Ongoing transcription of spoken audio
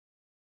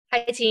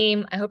Hi,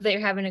 team. I hope that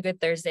you're having a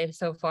good Thursday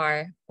so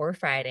far, or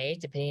Friday,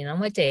 depending on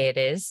what day it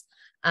is.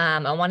 I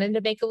wanted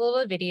to make a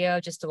little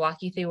video just to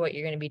walk you through what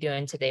you're going to be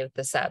doing today with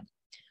the sub.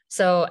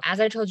 So, as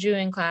I told you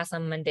in class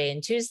on Monday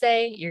and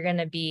Tuesday, you're going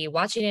to be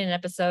watching an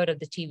episode of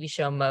the TV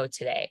show Mo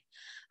today.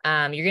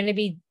 You're going to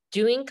be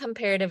doing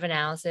comparative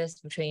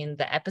analysis between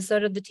the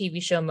episode of the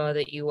TV show Mo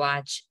that you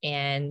watch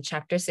and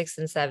chapter 6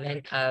 and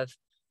 7 of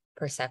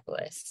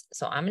Persepolis.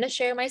 So I'm going to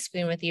share my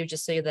screen with you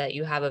just so that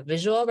you have a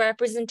visual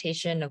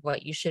representation of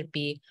what you should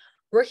be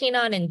working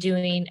on and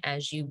doing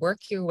as you work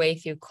your way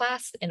through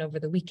class and over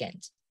the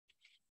weekend.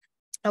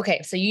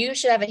 Okay, so you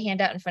should have a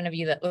handout in front of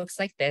you that looks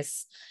like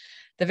this.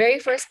 The very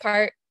first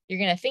part, you're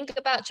going to think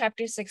about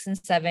chapter 6 and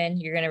 7.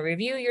 You're going to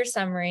review your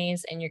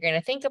summaries, and you're going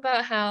to think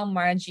about how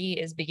Margie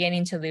is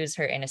beginning to lose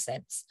her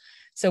innocence.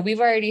 So we've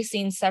already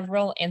seen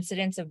several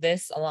incidents of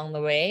this along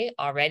the way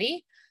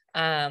already.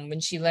 When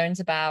she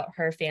learns about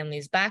her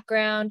family's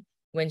background,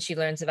 when she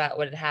learns about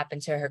what had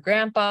happened to her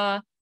grandpa,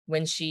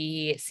 when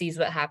she sees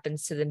what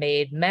happens to the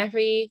maid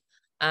Mary,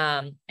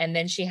 and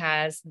then she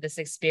has this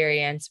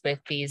experience with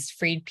these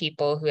freed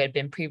people who had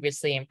been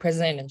previously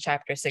imprisoned in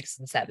chapter 6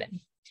 and 7.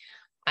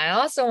 I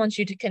also want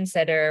you to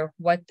consider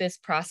what this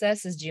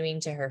process is doing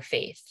to her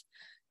faith.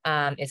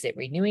 Is it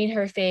renewing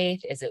her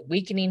faith? Is it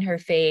weakening her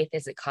faith?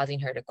 Is it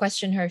causing her to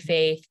question her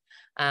faith?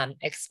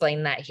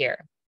 Explain that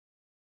here.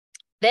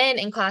 Then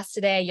in class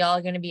today, y'all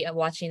are going to be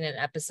watching an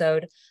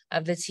episode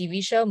of the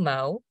TV show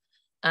Mo.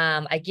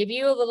 I give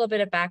you a little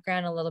bit of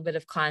background, a little bit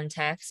of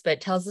context, but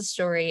it tells the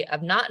story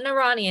of not an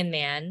Iranian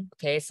man.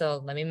 Okay,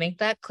 so let me make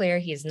that clear.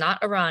 He's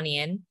not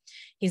Iranian.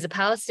 He's a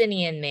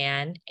Palestinian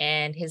man,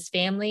 and his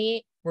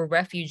family were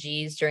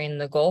refugees during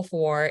the Gulf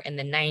War in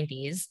the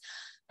 90s.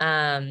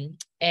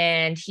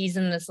 And he's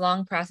in this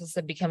long process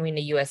of becoming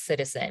a US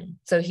citizen.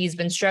 So he's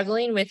been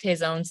struggling with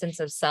his own sense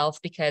of self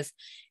because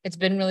it's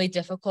been really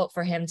difficult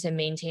for him to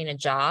maintain a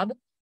job.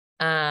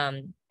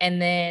 And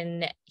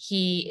then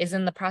he is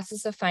in the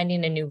process of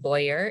finding a new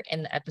lawyer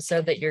in the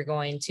episode that you're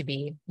going to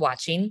be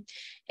watching.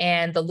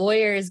 And the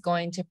lawyer is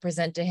going to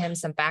present to him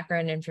some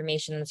background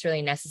information that's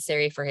really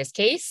necessary for his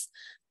case.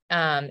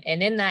 And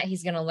in that,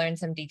 he's going to learn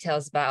some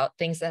details about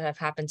things that have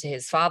happened to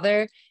his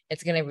father.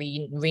 It's going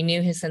to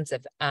renew his sense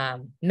of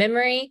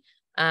memory.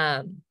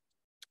 And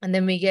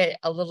then we get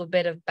a little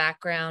bit of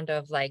background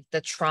of like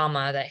the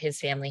trauma that his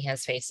family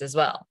has faced as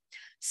well.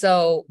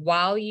 So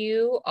while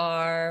you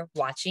are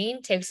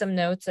watching, take some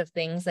notes of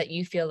things that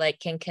you feel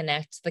like can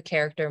connect the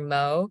character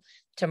Mo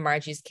to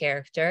Margie's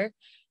character.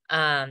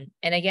 And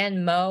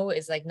again, Mo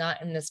is like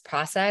not in this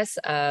process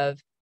of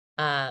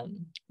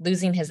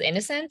losing his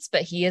innocence,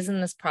 but he is in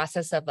this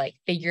process of like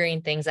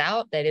figuring things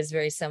out that is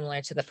very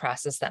similar to the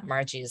process that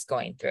Margie is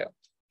going through.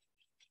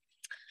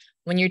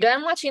 When you're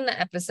done watching the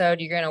episode,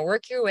 you're going to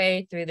work your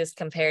way through this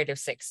comparative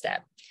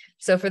 6-step.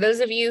 So for those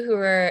of you who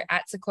were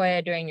at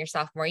Sequoia during your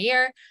sophomore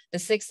year, the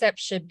 6-step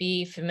should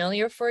be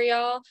familiar for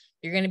y'all.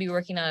 You're going to be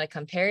working on a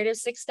comparative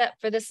 6-step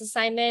for this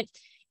assignment.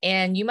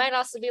 And you might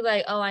also be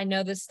like, oh, I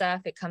know this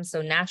stuff. It comes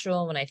so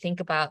natural when I think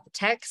about the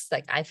text.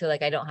 Like, I feel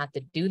like I don't have to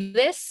do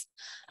this.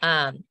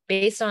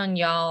 Based on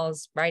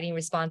y'all's writing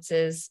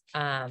responses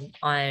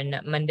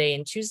on Monday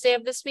and Tuesday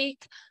of this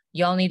week,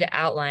 y'all need to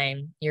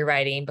outline your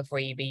writing before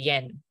you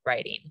begin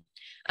writing.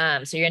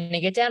 So you're going to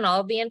get down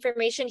all of the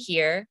information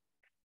here.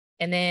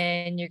 And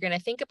then you're going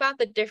to think about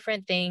the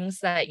different things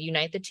that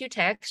unite the two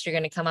texts. You're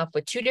going to come up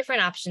with 2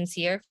 different options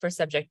here for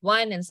subject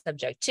 1 and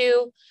subject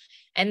 2.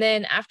 And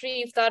then after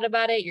you've thought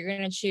about it, you're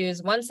going to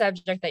choose one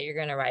subject that you're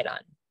going to write on.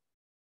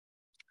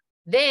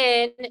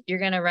 Then you're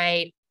going to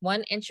write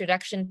one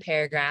introduction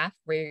paragraph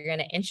where you're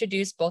going to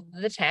introduce both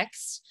of the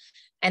texts.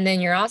 And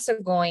then you're also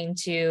going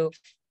to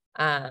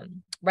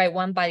write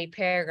one body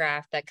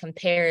paragraph that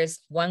compares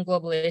one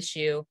global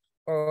issue,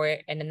 or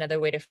in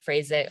another way to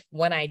phrase it,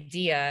 one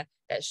idea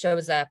that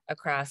shows up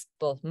across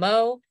both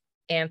Mo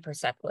and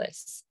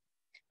Persepolis.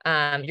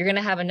 You're going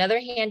to have another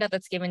handout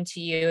that's given to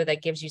you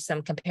that gives you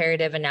some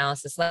comparative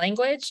analysis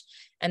language,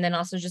 and then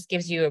also just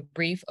gives you a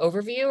brief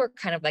overview or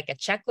kind of like a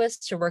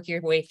checklist to work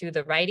your way through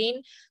the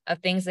writing of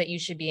things that you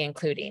should be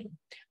including.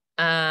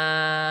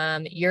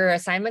 Your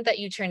assignment that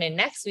you turn in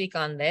next week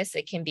on this,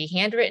 it can be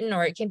handwritten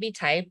or it can be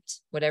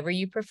typed, whatever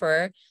you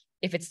prefer.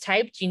 If it's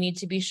typed, you need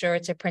to be sure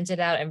to print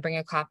it out and bring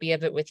a copy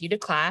of it with you to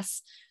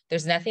class.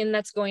 There's nothing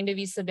that's going to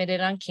be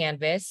submitted on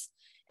Canvas.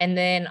 And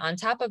then on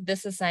top of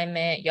this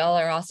assignment, y'all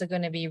are also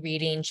going to be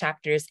reading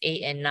chapters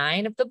 8 and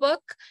 9 of the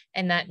book.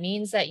 And that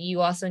means that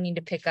you also need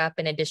to pick up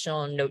an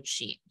additional note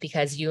sheet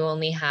because you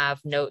only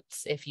have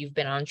notes if you've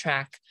been on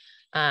track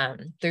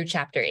through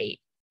chapter 8.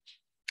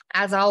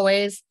 As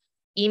always,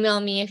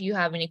 email me if you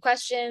have any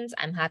questions.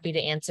 I'm happy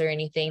to answer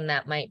anything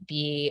that might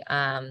be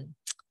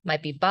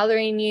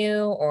bothering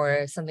you,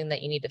 or something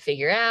that you need to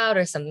figure out,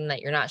 or something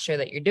that you're not sure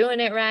that you're doing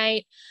it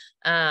right.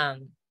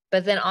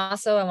 But then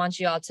also I want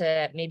you all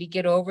to maybe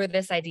get over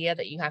this idea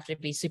that you have to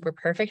be super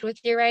perfect with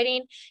your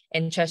writing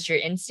and trust your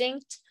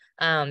instinct,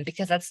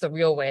 because that's the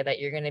real way that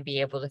you're going to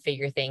be able to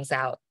figure things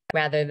out,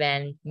 rather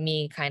than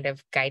me kind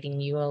of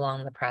guiding you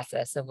along the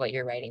process of what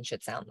your writing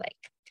should sound like.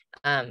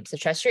 So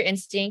trust your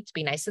instinct,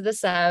 be nice to the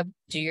sub,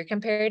 do your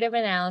comparative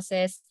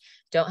analysis,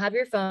 don't have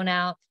your phone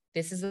out.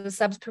 This is the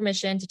sub's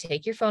permission to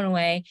take your phone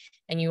away.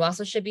 And you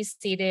also should be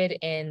seated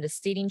in the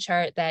seating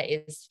chart that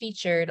is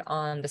featured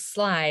on the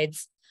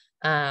slides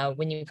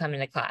when you come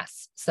into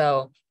class.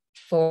 So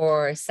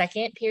for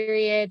second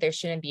period, there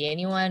shouldn't be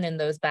anyone in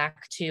those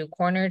back two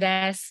corner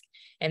desks.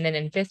 And then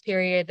in fifth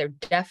period, there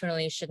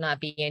definitely should not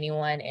be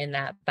anyone in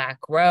that back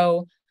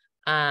row.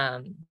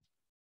 And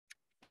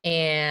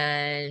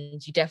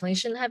you definitely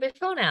shouldn't have your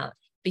phone out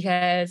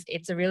because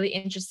it's a really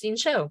interesting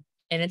show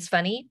and it's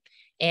funny.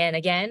 And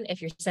again,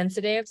 if you're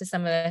sensitive to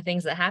some of the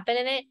things that happen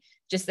in it,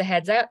 just a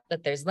heads up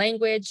that there's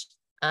language,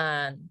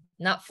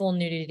 not full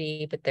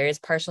nudity, but there is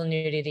partial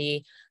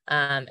nudity,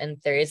 and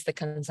there is the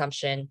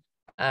consumption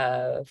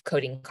of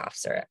codeine cough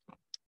syrup.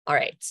 All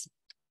right.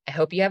 I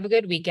hope you have a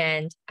good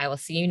weekend. I will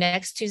see you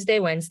next Tuesday,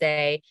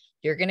 Wednesday.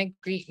 You're going to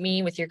greet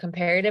me with your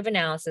comparative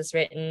analysis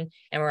written,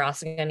 and we're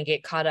also going to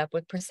get caught up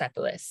with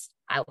Persepolis.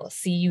 I will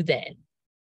see you then.